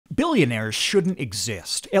Billionaires shouldn't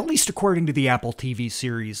exist, at least according to the Apple TV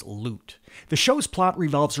series Loot. The show's plot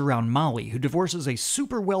revolves around Molly, who divorces a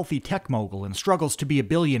super wealthy tech mogul and struggles to be a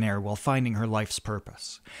billionaire while finding her life's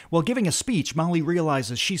purpose. While giving a speech, Molly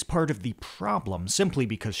realizes she's part of the problem simply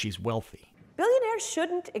because she's wealthy. Billionaires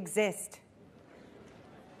shouldn't exist.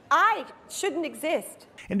 I shouldn't exist.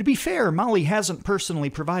 And to be fair, Molly hasn't personally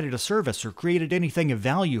provided a service or created anything of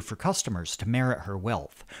value for customers to merit her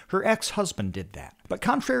wealth. Her ex-husband did that. But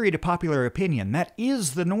contrary to popular opinion, that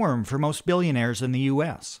is the norm for most billionaires in the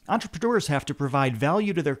US. Entrepreneurs have to provide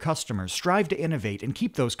value to their customers, strive to innovate, and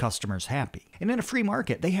keep those customers happy. And in a free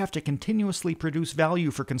market, they have to continuously produce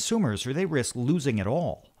value for consumers or they risk losing it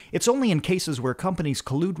all. It's only in cases where companies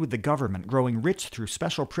collude with the government, growing rich through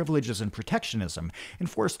special privileges and protectionism, and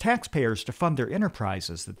force taxpayers to fund their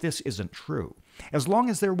enterprises that this isn't true. As long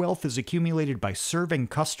as their wealth is accumulated by serving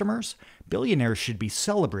customers, billionaires should be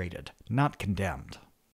celebrated, not condemned.